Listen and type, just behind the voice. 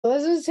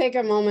let's just take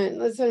a moment.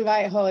 Let's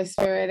invite Holy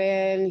Spirit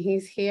in.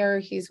 He's here.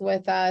 He's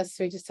with us.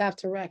 We just have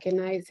to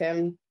recognize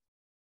him.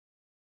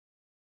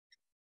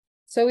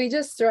 So we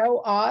just throw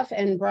off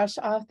and brush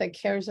off the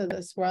cares of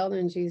this world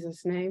in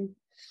Jesus' name.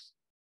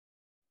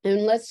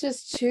 And let's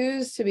just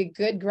choose to be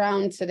good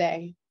ground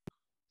today.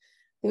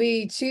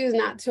 We choose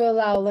not to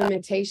allow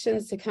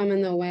limitations to come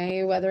in the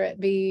way, whether it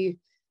be,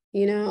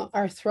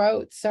 our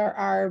throats or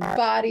our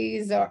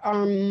bodies or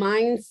our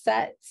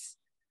mindsets.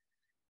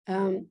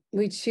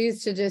 We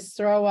choose to just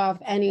throw off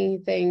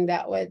anything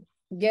that would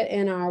get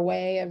in our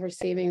way of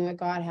receiving what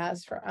God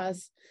has for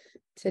us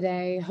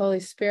today. Holy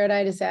Spirit,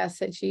 I just ask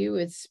that you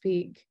would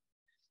speak.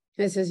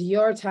 This is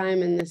your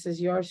time and this is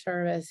your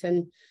service.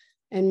 And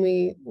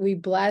we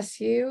bless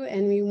you,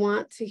 and we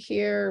want to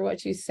hear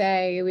what you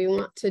say. We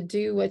want to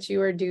do what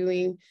you are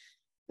doing.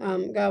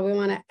 God, we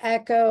want to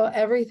echo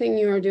everything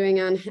you are doing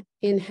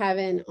in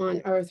heaven,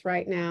 on earth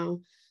right now.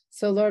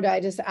 So Lord,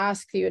 I just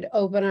ask you to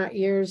open our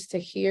ears to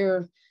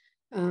hear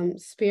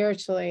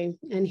spiritually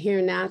and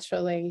hear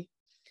naturally,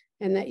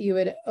 and that you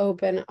would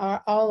open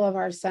all of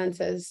our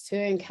senses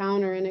to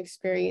encounter and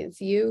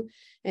experience you,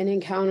 and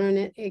encounter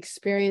and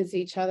experience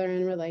each other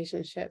in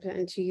relationship.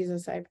 In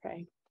Jesus, I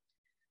pray.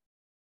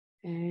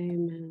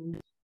 Amen.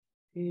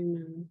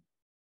 Amen.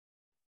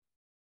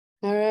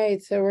 All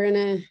right, so we're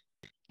going to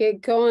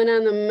get going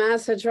on the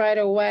message right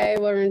away.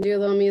 We're going to do a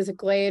little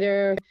music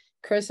later.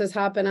 Chris is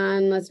hopping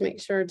on. Let's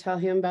make sure to tell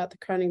him about the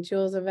Crowning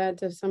Jewels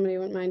event if somebody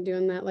wouldn't mind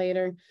doing that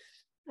later.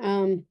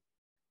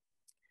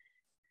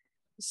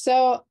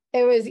 So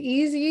it was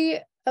easy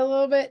a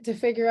little bit to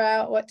figure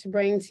out what to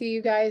bring to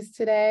you guys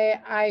today.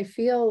 I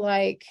feel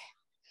like,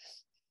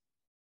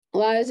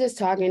 well, I was just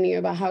talking to you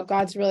about how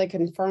God's really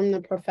confirmed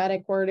the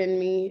prophetic word in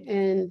me.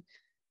 And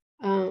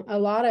a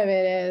lot of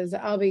it is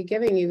I'll be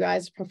giving you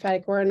guys a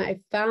prophetic word. And I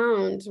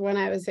found when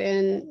I was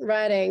in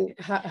Reading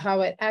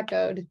how it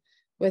echoed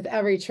with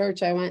every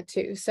church I went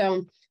to.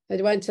 So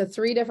I went to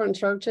 3 different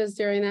churches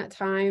during that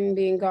time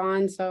being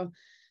gone. So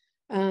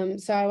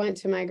I went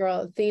to my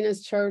girl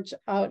Athena's church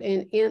out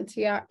in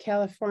Antioch,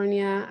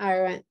 California. I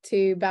went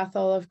to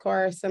Bethel, of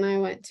course, and I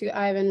went to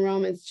Ivan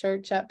Roman's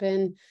church up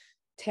in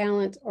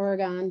Talent,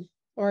 Oregon.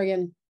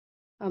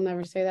 I'll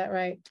never say that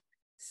right.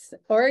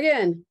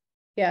 Oregon.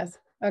 Yes.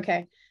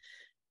 Okay.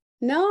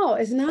 No,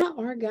 it's not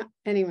Oregon.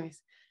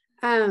 Anyways.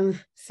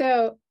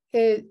 So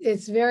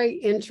it's very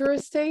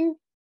interesting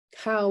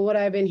how what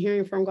I've been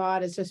hearing from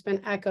God has just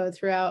been echoed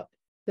throughout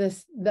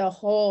the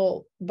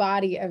whole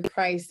body of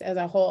Christ as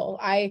a whole.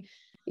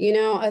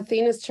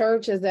 Athena's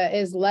church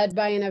is led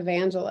by an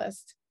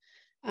evangelist.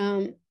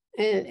 And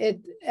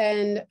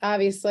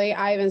obviously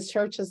Ivan's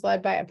church is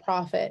led by a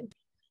prophet.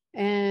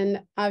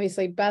 And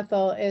obviously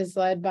Bethel is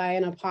led by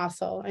an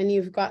apostle, and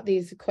you've got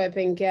these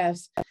equipping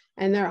gifts,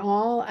 and they're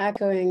all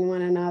echoing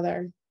one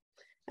another.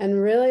 And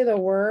really the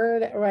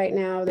word right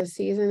now, the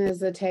season,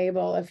 is the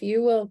table. If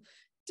you will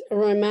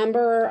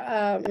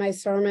remember my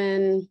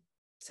sermon,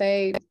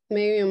 say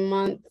maybe a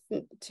month,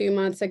 2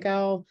 months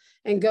ago,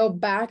 and go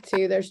back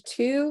to, there's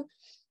 2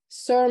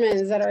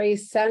 sermons that are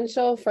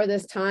essential for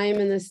this time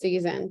and this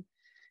season.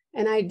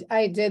 And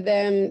I did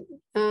them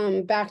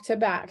back to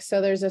back.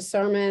 So there's a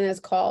sermon, it's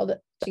called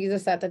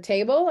Jesus at the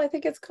Table. I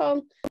think it's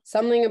called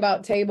something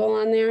about table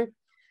on there.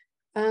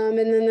 And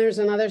then there's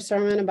another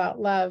sermon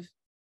about love.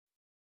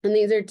 And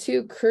these are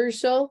 2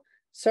 crucial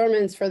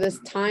sermons for this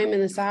time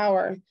and this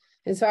hour.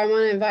 And so I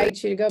want to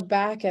invite you to go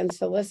back and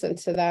to listen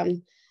to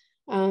them.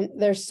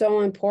 They're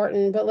so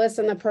important. But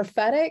listen, the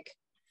prophetic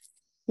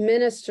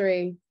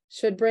ministry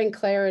should bring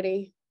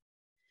clarity.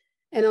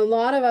 And a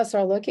lot of us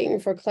are looking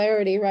for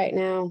clarity right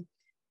now.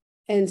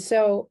 And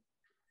so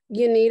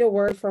you need a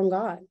word from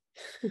God.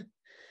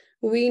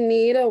 We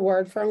need a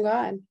word from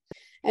God.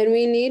 And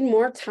we need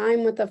more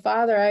time with the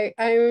Father.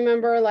 I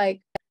remember, I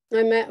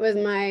met with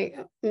my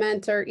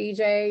mentor,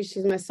 EJ.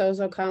 She's my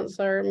social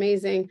counselor.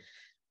 Amazing,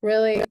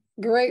 really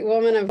great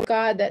woman of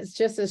God that's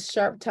just as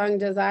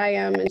sharp-tongued as I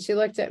am. And she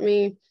looked at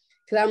me,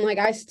 because I'm like,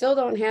 I still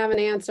don't have an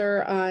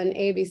answer on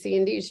A, B, C,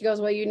 and D. She goes,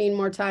 well, you need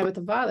more time with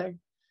the Father.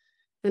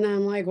 And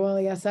I'm like,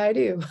 well, yes, I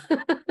do.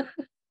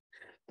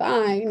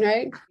 Fine,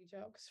 right?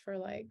 Jokes for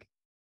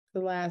the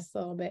last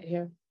little bit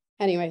here.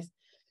 Anyways.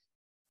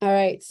 All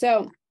right.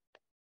 So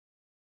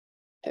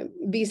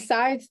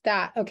besides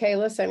that, okay,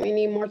 listen, we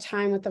need more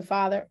time with the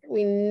Father.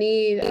 We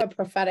need a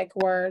prophetic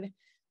word.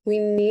 We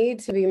need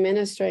to be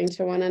ministering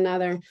to one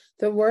another.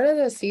 The word of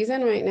the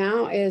season right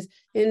now is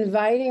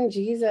inviting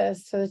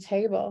Jesus to the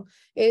table.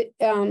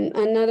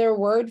 Another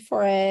word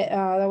for it,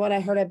 the one I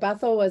heard at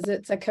Bethel, was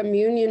it's a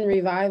communion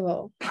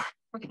revival.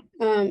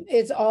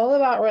 It's all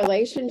about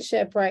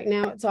relationship right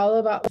now. It's all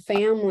about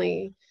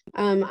family.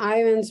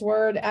 Ivan's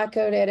word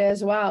echoed it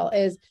as well.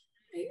 It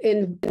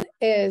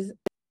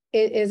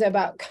is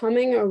about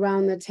coming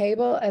around the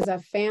table as a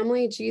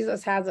family.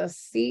 Jesus has a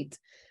seat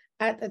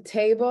at the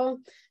table,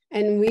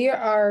 and we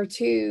are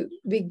to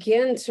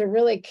begin to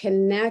really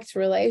connect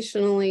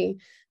relationally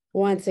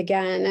once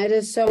again. It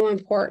is so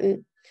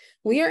important.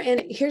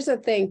 Here's the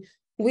thing,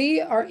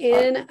 we are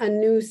in a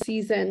new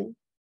season.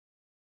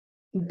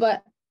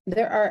 but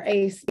there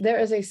is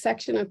a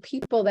section of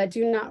people that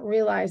do not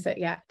realize it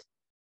yet.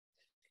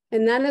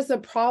 And that is the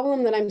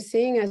problem that I'm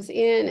seeing us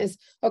in is,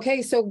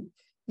 okay, so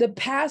the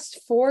past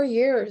 4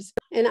 years,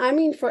 and I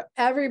mean for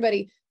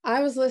everybody,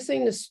 I was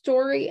listening to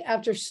story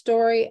after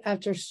story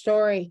after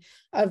story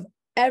of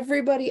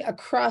everybody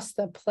across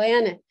the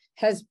planet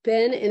has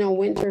been in a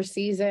winter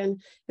season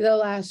the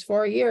last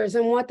 4 years.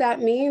 And what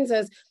that means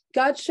is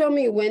God showed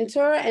me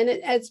winter, and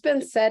it's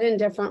been said in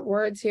different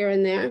words here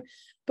and there.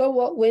 But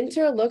what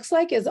winter looks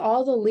like is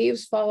all the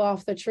leaves fall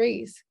off the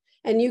trees,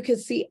 and you can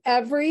see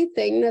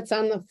everything that's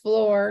on the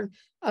floor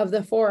of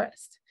the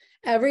forest.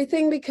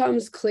 Everything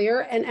becomes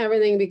clear and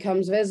everything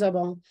becomes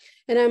visible.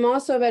 And I'm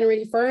also been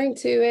referring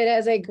to it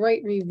as a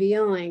great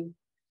revealing.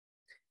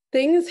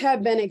 Things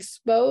have been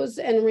exposed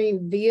and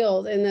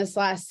revealed in this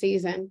last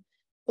season,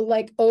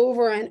 like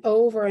over and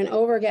over and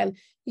over again.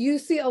 You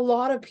see a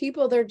lot of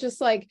people, they're just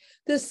like,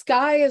 the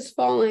sky is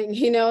falling,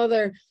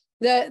 the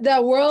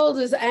world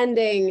is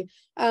ending.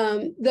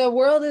 The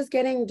world is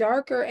getting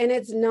darker, and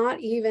it's not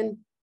even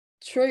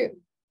true.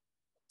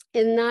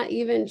 And not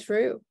even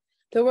true.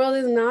 The world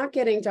is not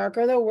getting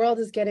darker. The world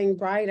is getting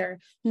brighter.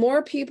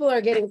 More people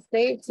are getting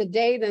saved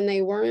today than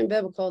they were in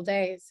biblical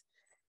days.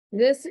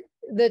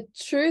 The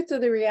truth of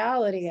the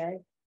reality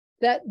is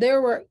that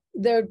there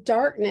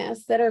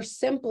darkness that are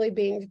simply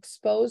being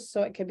exposed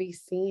so it could be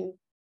seen.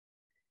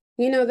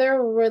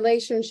 There were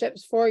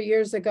relationships 4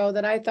 years ago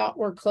that I thought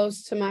were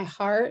close to my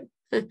heart,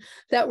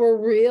 that were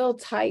real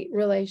tight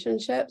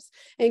relationships.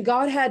 And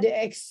God had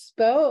to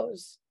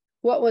expose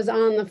what was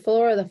on the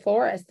floor of the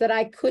forest that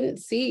I couldn't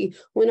see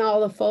when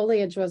all the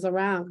foliage was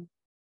around.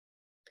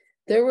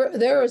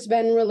 There has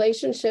been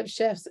relationship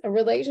shifts, a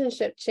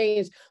relationship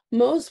change.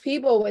 Most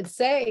people would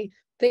say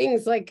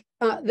things like,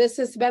 this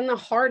has been the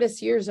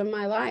hardest years of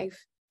my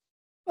life.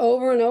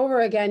 Over and over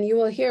again, you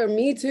will hear,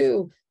 me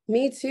too,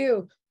 me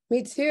too,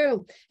 me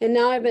too. And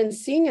now I've been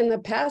seeing in the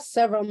past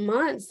several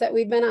months that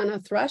we've been on a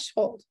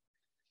threshold.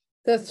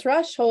 The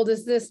threshold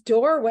is this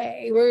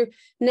doorway where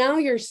now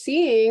you're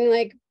seeing,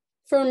 like,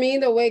 for me,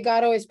 the way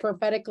God always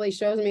prophetically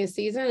shows me a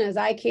season is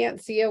I can't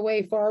see a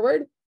way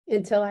forward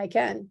until I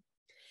can.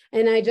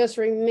 And I just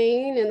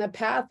remain in the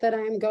path that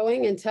I'm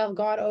going until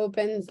God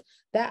opens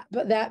that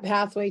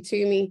pathway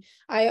to me.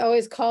 I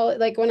always call it,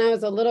 like when I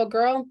was a little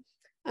girl,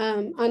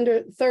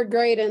 under 3rd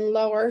grade and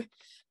lower,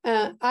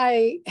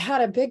 I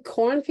had a big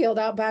cornfield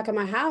out back of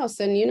my house.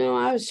 And,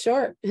 I was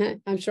short.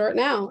 I'm short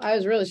now. I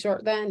was really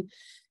short then.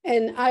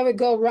 And I would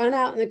go run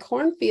out in the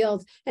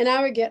cornfield and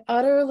I would get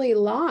utterly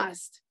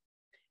lost.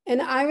 And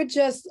I would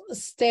just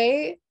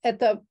stay at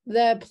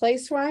the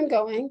place where I'm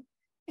going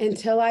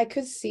until I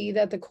could see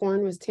that the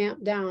corn was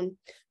tamped down.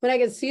 When I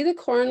could see the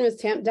corn was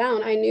tamped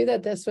down, I knew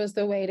that this was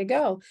the way to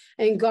go.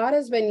 And God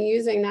has been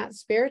using that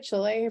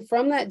spiritually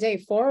from that day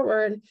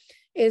forward,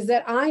 is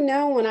that I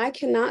know when I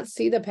cannot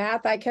see the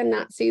path, I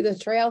cannot see the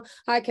trail,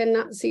 I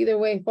cannot see the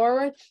way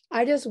forward,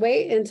 I just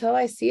wait until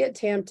I see it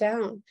tamped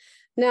down.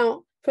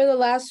 Now, for the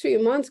last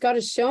few months, God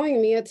is showing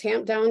me a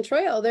tamped down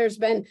trail. There's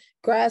been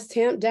grass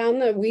tamped down.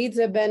 The weeds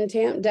have been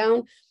tamped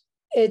down.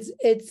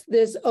 It's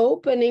this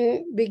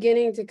opening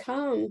beginning to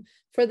come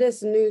for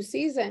this new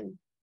season.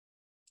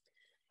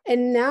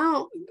 And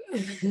now,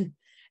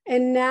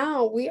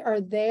 we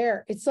are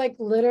there. It's like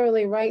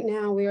literally right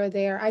now we are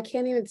there. I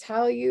can't even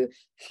tell you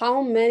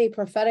how many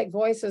prophetic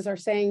voices are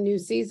saying new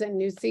season,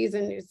 new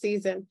season, new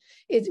season.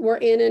 We're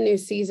in a new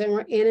season.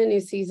 We're in a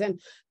new season.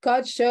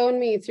 God showed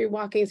me through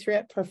walking through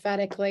it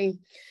prophetically.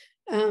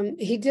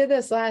 He did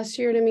this last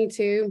year to me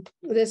too.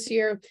 This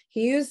year,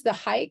 he used the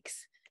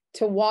hikes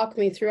to walk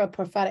me through a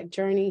prophetic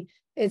journey.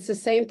 It's the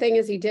same thing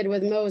as he did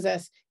with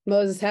Moses.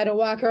 Moses had to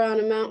walk around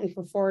a mountain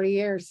for 40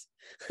 years.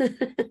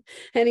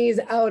 And he's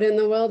out in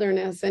the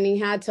wilderness and he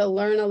had to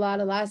learn a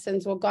lot of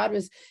lessons. Well, God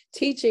was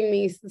teaching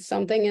me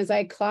something as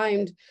I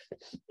climbed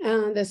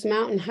this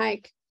mountain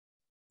hike.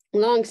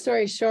 Long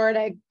story short,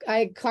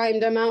 I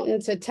climbed a mountain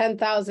to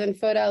 10,000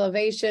 foot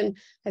elevation.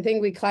 I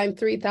think we climbed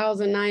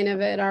 3,009 of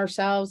it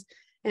ourselves.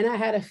 And I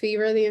had a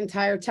fever the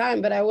entire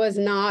time, but I was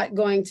not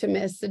going to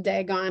miss the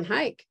daggone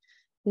hike.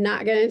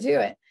 Not going to do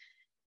it.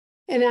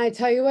 And I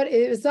tell you what,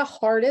 it was the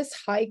hardest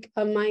hike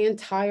of my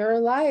entire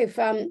life.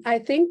 I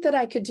think that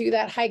I could do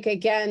that hike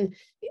again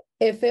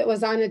if it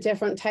was on a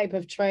different type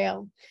of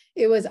trail.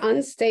 It was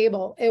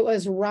unstable. It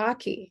was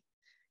rocky.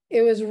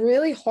 It was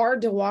really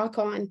hard to walk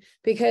on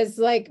because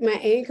like my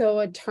ankle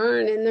would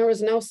turn and there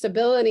was no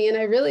stability. And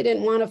I really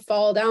didn't want to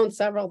fall down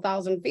several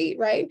thousand feet,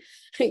 right?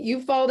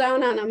 You fall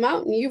down on a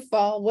mountain, you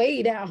fall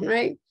way down,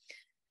 right?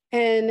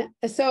 And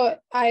so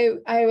I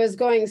was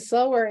going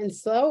slower and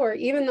slower,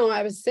 even though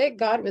I was sick.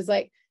 God was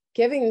like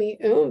giving me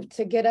oomph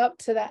to get up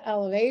to that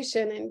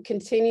elevation and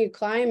continue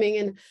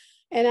climbing.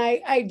 And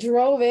I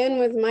drove in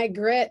with my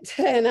grit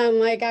and I'm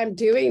like, I'm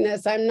doing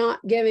this. I'm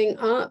not giving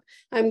up.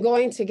 I'm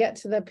going to get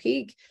to the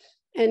peak.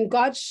 And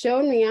God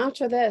showed me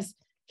after this,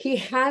 he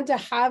had to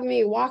have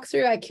me walk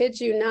through, I kid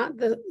you not,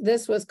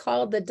 this was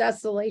called the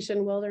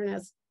Desolation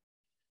Wilderness.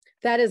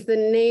 That is the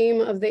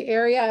name of the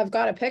area. I've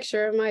got a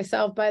picture of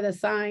myself by the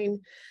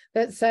sign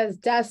that says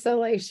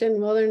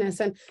Desolation Wilderness.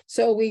 And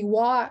so we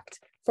walked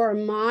for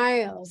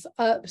miles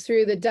up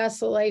through the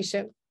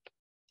desolation.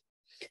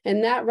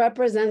 And that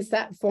represents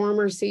that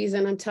former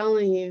season, I'm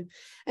telling you.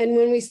 And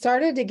when we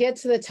started to get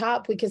to the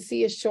top, we could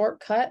see a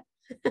shortcut.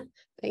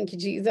 Thank you,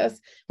 Jesus.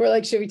 We're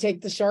like, should we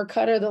take the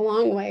shortcut or the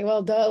long way?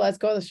 Well, duh, let's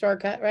go the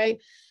shortcut, right?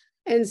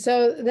 And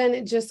so then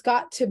it just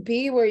got to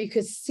be where you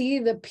could see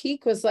the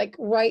peak was like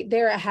right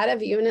there ahead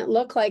of you. And it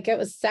looked like it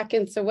was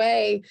seconds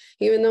away,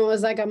 even though it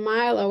was like a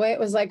mile away. It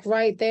was like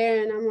right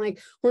there. And I'm like,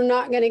 we're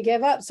not going to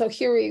give up. So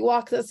here we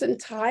walk this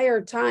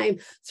entire time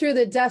through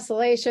the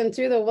desolation,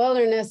 through the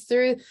wilderness,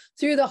 through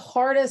the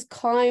hardest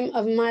climb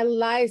of my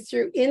life,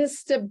 through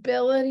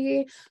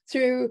instability,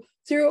 through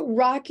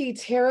rocky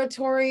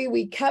territory.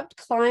 We kept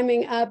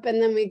climbing up, and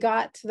then we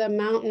got to the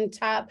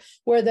mountaintop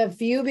where the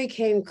view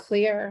became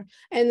clear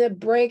and the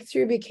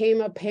breakthrough became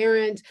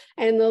apparent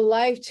and the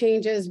life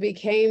changes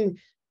became,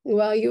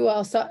 well, you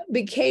all saw,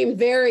 became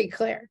very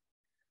clear.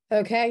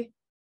 Okay.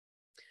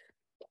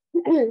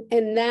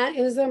 And that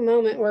is a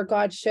moment where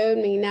God showed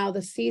me, now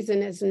the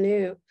season is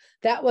new.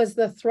 That was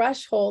the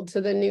threshold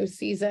to the new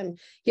season.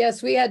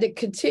 Yes, we had to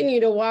continue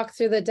to walk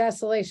through the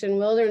desolation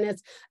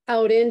wilderness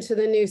out into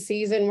the new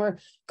season, where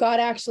God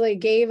actually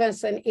gave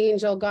us an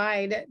angel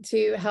guide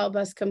to help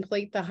us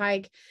complete the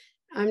hike.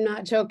 I'm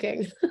not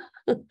joking.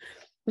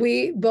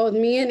 Both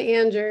me and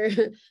Andrew,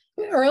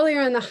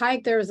 earlier in the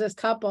hike, there was this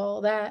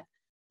couple that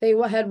they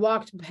had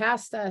walked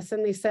past us,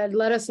 and they said,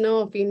 let us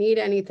know if you need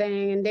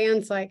anything. And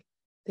Dan's like,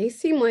 they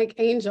seem like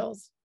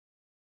angels.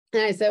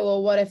 And I said,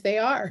 well, what if they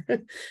are?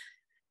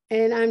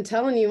 And I'm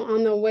telling you,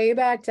 on the way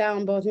back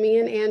down, both me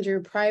and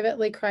Andrew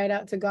privately cried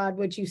out to God,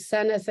 would you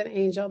send us an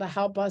angel to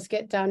help us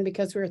get done?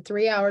 Because we were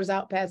 3 hours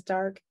out past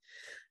dark.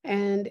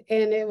 And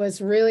it was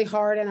really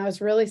hard, and I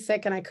was really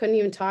sick, and I couldn't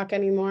even talk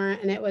anymore.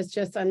 And it was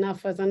just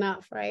enough was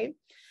enough, right?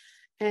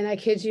 And I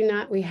kid you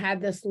not, we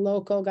had this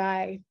local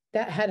guy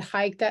that had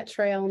hiked that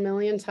trail a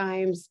million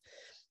times,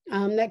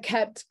 that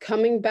kept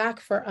coming back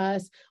for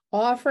us,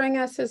 offering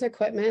us his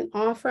equipment,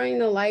 offering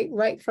the light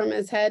right from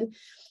his head.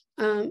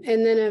 And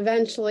then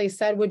eventually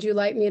said, would you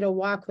like me to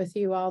walk with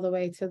you all the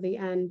way to the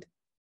end?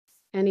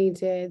 And he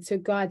did. So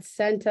God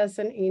sent us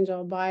an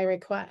angel by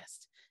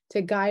request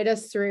to guide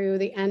us through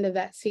the end of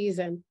that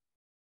season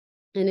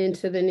and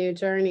into the new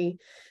journey.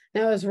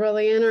 That was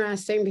really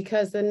interesting,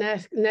 because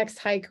the next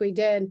hike we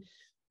did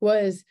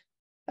was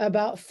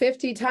about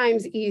 50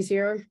 times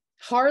easier,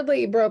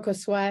 hardly broke a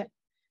sweat.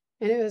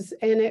 And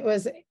it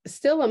was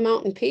still a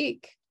mountain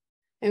peak.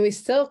 And we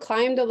still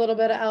climbed a little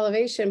bit of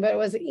elevation, but it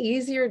was an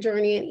easier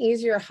journey, an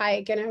easier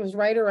hike, and it was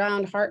right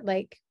around Heart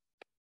Lake.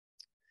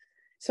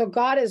 So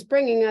God is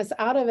bringing us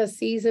out of a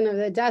season of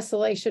the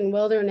desolation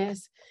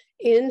wilderness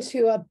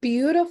into a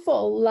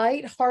beautiful,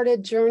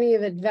 lighthearted journey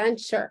of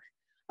adventure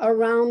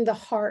around the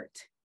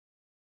heart.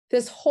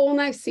 This whole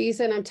next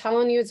season, I'm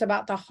telling you, it's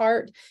about the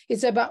heart.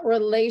 It's about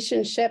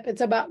relationship.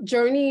 It's about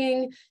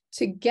journeying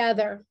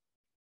together.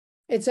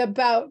 It's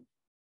about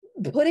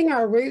putting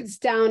our roots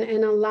down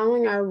and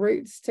allowing our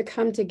roots to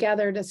come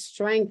together to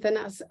strengthen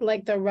us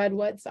like the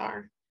redwoods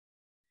are.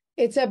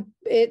 It's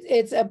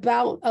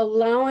about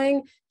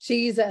allowing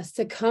Jesus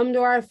to come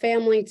to our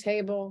family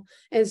table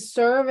and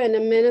serve and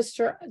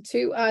minister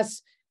to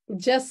us,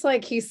 just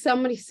like he's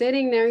somebody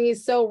sitting there.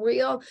 He's so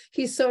real.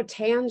 He's so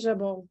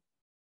tangible.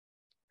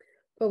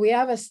 But we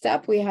have a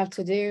step we have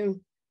to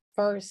do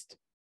first.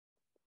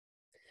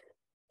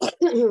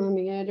 Let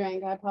me get a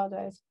drink. I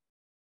apologize.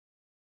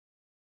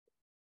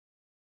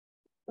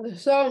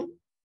 So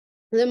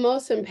the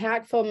most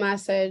impactful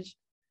message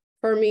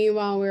for me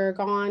while we were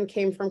gone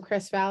came from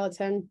Chris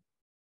Valentin.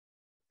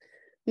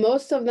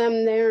 Most of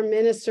them there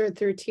ministered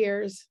through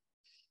tears.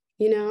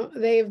 You know,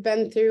 they've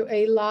been through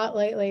a lot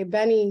lately.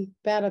 Benny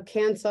battled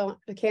cancer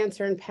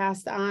and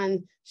passed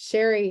on.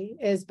 Sherry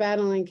is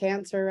battling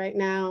cancer right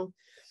now,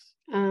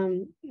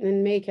 and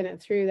making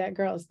it through. That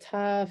girl is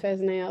tough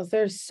as nails.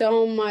 There's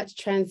so much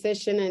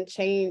transition and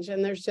change,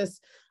 and there's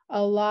just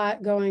a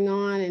lot going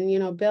on. And, you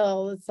know,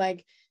 Bill, it's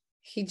like,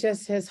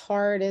 his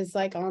heart is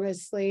like on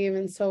his sleeve,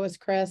 and so is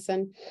Chris.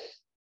 And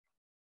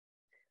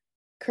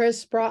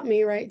Chris brought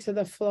me right to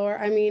the floor.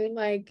 I mean,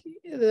 like,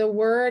 the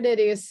word that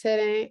he was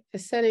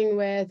sitting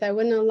with, I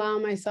wouldn't allow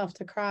myself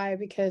to cry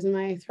because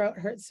my throat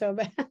hurts so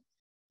bad,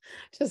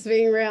 just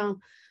being real.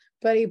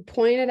 But he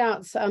pointed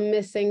out a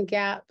missing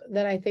gap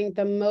that I think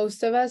the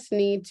most of us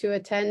need to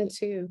attend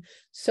to,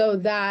 so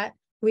that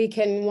we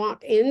can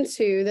walk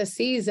into the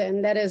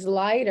season that is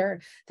lighter,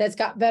 that's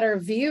got better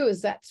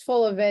views, that's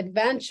full of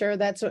adventure,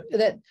 that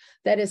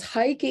is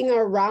hiking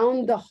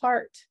around the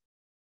heart.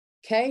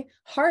 Okay.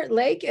 Heart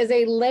Lake is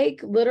a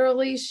lake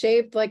literally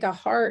shaped like a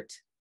heart.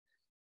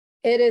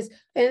 It is,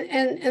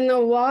 and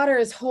the water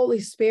is Holy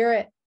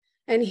Spirit.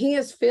 And he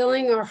is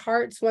filling our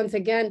hearts once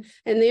again,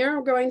 and they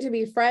are going to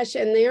be fresh,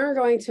 and they are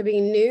going to be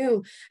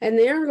new, and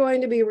they are going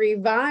to be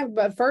revived.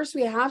 But first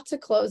we have to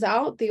close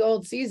out the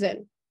old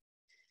season.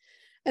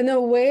 And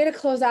the way to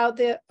close out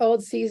the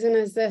old season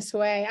is this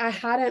way. I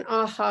had an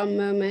aha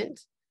moment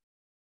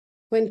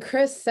when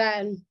Chris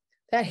said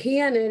that he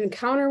had an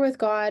encounter with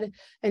God,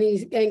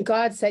 and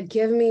God said,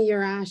 give me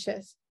your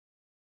ashes.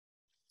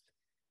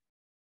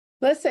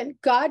 Listen,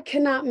 God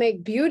cannot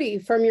make beauty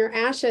from your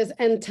ashes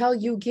until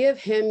you give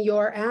him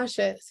your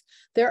ashes.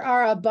 There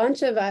are a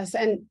bunch of us,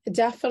 and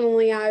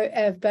definitely I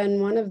have been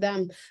one of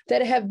them,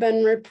 that have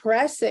been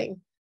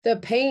repressing the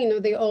pain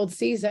of the old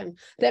season,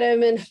 that have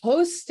been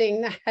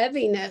hosting the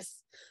heaviness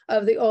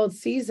of the old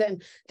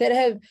season, that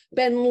have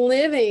been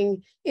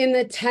living in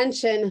the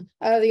tension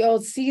of the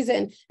old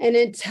season. And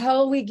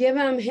until we give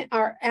him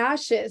our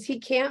ashes, he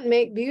can't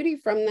make beauty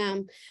from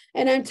them.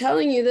 And I'm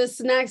telling you, this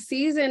next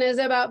season is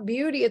about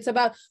beauty. It's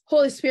about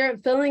Holy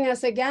Spirit filling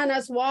us again,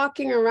 us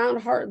walking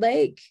around Heart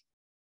Lake.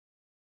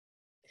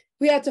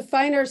 We have to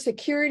find our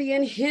security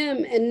in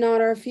him and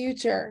not our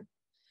future.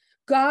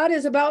 God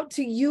is about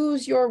to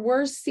use your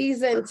worst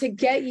season to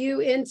get you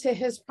into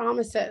his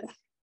promises.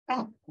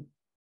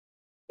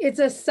 It's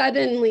a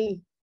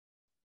suddenly,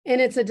 and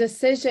it's a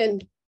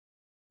decision.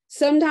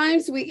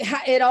 Sometimes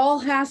it all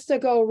has to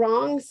go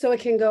wrong so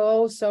it can go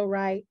oh so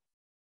right.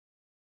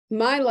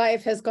 My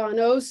life has gone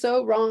oh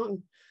so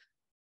wrong.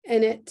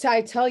 And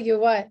I tell you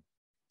what,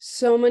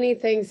 so many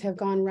things have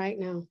gone right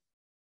now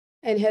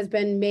and has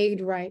been made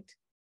right.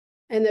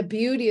 And the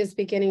beauty is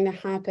beginning to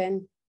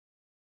happen.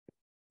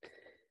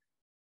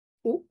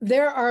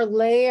 There are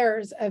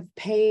layers of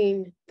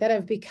pain that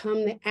have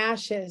become the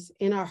ashes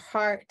in our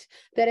heart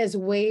that has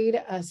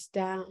weighed us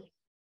down.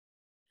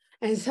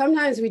 And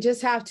sometimes we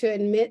just have to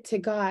admit to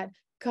God,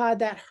 God,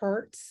 that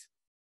hurts.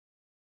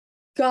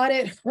 God,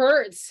 it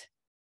hurts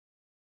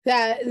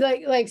that,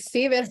 like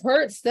Steve, it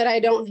hurts that I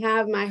don't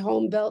have my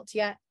home built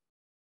yet.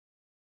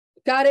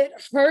 God, it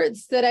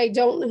hurts that I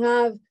don't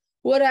have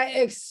what I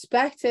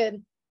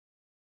expected.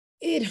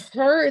 It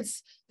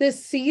hurts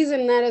this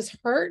season that has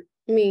hurt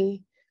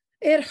me.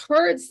 It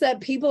hurts that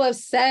people have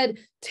said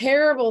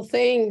terrible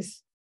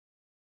things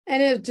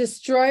and have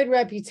destroyed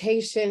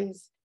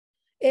reputations.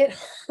 It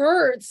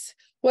hurts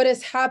what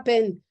has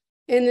happened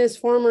in this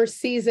former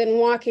season,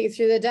 walking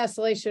through the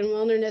desolation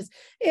wilderness.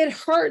 It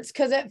hurts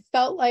because it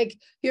felt like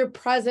your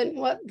presence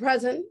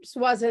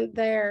wasn't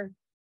there.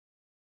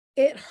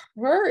 It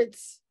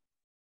hurts.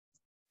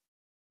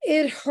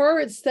 It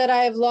hurts that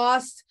I have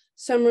lost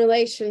some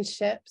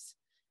relationships.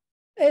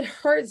 It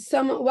hurts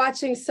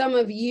watching some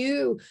of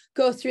you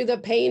go through the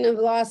pain of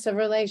loss of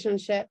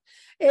relationship.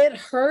 It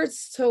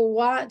hurts to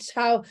watch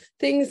how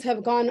things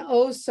have gone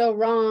oh so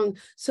wrong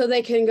so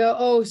they can go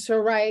oh so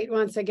right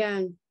once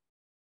again.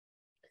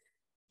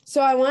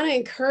 So I want to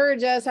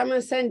encourage us. I'm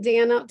going to send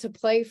Dan up to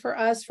play for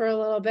us for a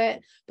little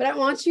bit, but I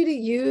want you to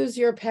use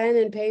your pen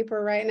and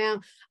paper right now.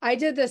 I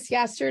did this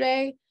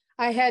yesterday.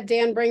 I had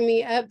Dan bring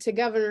me up to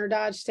Governor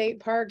Dodge State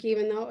Park,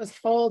 even though it was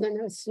cold and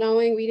it was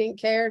snowing. We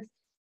didn't care.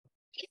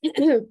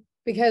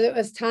 Because it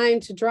was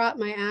time to drop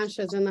my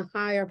ashes in the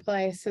higher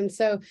place. And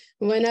so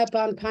I went up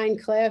on Pine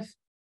Cliff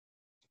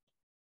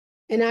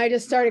and I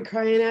just started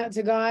crying out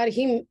to God.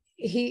 He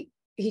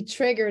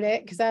triggered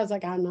it because I was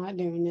like, I'm not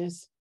doing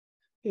this.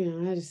 Yeah.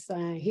 And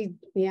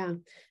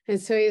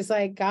so he's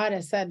like, God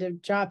has said to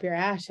drop your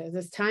ashes.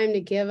 It's time to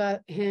give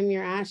him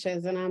your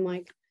ashes. And I'm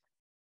like,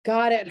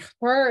 God, it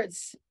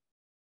hurts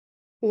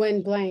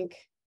when blank.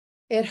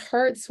 It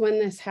hurts when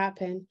this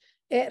happened.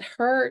 It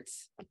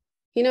hurts.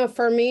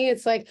 For me,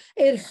 it's like,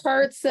 it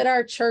hurts that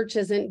our church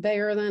isn't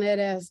bigger than it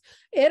is.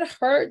 It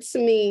hurts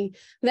me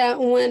that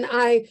when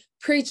I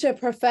preach a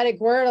prophetic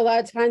word, a lot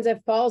of times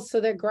it falls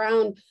to the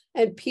ground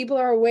and people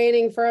are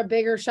waiting for a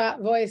bigger shot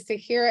voice to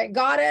hear it.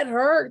 God, it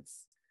hurts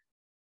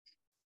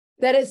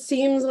that it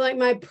seems like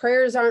my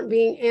prayers aren't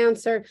being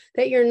answered,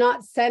 that you're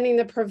not sending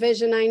the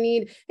provision I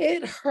need.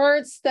 It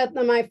hurts that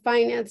my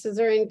finances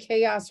are in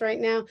chaos right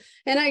now.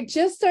 And I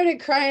just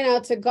started crying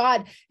out to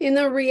God in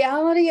the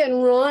reality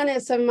and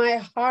rawness of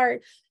my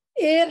heart.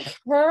 It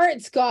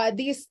hurts, God,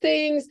 these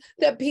things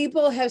that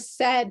people have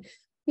said.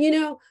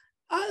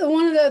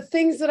 One of the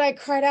things that I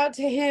cried out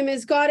to him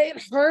is, God,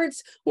 it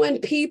hurts when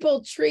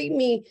people treat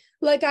me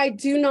like I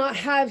do not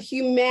have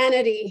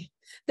humanity,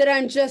 that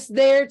I'm just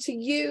there to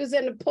use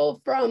and to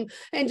pull from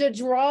and to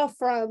draw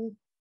from.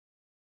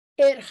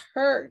 It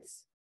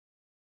hurts.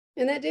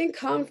 And that didn't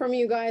come from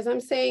you guys.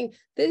 I'm saying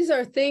these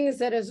are things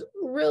that has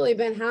really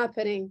been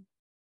happening.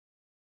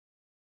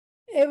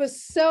 It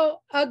was so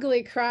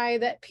ugly cry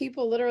that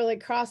people literally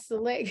crossed the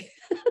lake.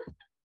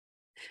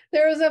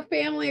 There was a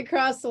family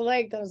across the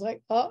lake that was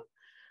like, oh,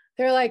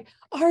 they're like,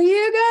 are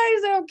you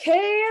guys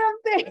okay up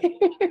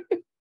there?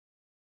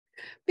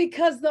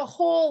 Because the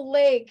whole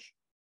lake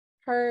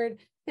heard.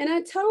 And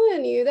I'm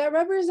telling you, that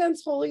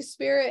represents Holy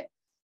Spirit.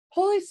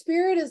 Holy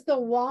Spirit is the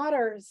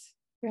waters.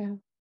 Yeah.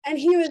 And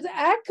he was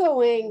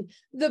echoing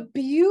the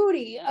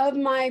beauty of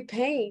my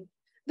pain,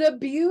 the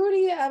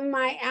beauty of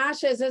my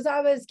ashes. As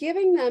I was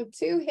giving them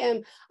to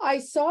him, I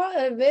saw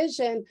a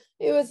vision.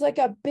 It was like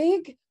a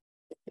big,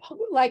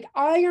 like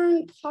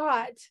iron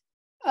pot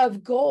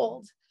of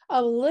gold,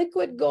 of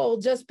liquid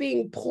gold just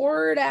being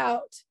poured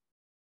out.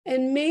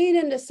 and made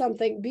into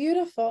something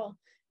beautiful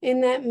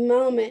in that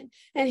moment.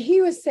 And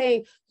he was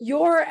saying,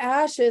 your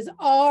ashes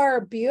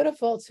are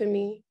beautiful to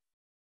me.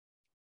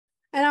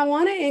 And I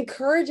want to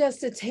encourage us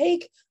to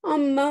take a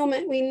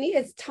moment.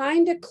 It's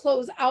time to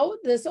close out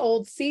this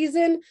old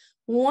season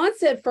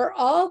once and for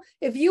all.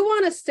 If you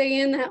want to stay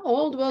in that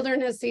old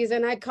wilderness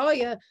season, I call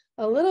you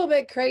a little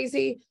bit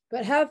crazy,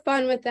 but have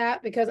fun with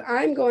that, because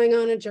I'm going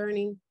on a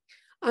journey.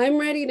 I'm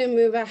ready to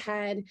move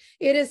ahead.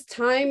 It is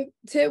time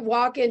to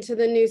walk into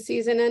the new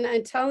season. And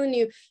I'm telling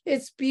you,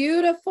 it's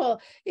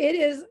beautiful. It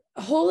is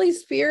Holy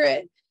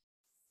Spirit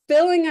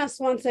filling us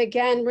once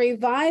again,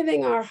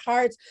 reviving our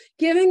hearts,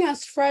 giving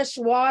us fresh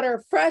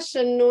water, fresh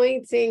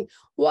anointing,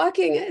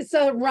 walking. It's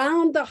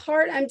around the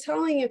heart. I'm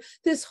telling you,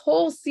 this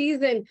whole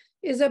season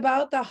is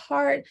about the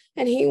heart,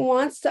 and he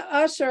wants to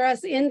usher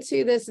us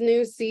into this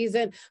new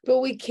season. But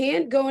we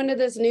can't go into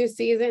this new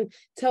season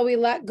till we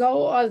let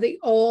go of the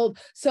old.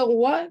 So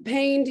what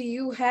pain do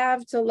you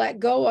have to let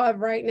go of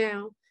right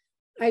now?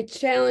 I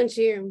challenge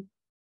you.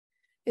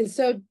 And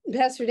so,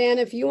 Pastor Dan,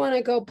 if you want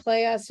to go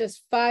play us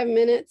just 5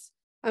 minutes,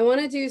 I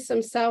want to do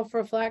some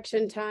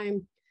self-reflection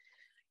time.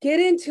 Get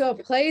into a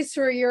place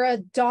where you're a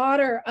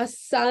daughter, a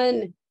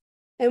son,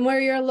 and where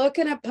you're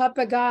looking at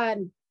Papa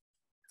God.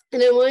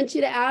 And I want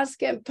you to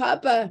ask him,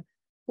 Papa,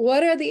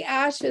 what are the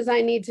ashes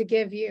I need to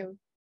give you?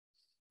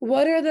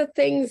 What are the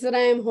things that I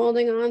am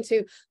holding on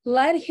to?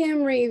 Let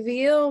him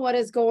reveal what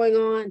is going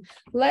on.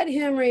 Let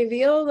him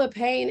reveal the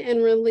pain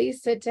and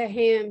release it to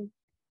him.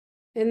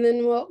 And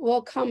then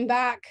we'll come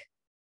back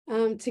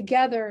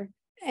together,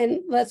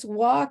 and let's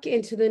walk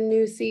into the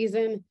new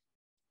season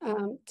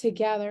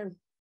together.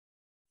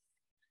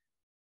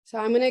 So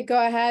I'm going to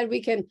go ahead.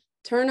 We can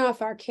turn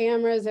off our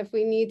cameras if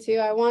we need to.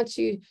 I want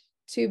you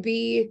to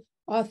be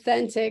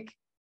authentic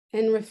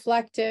and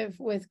reflective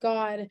with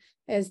God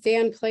as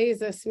Dan plays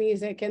this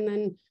music. And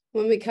then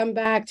when we come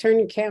back, turn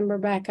your camera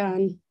back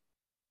on.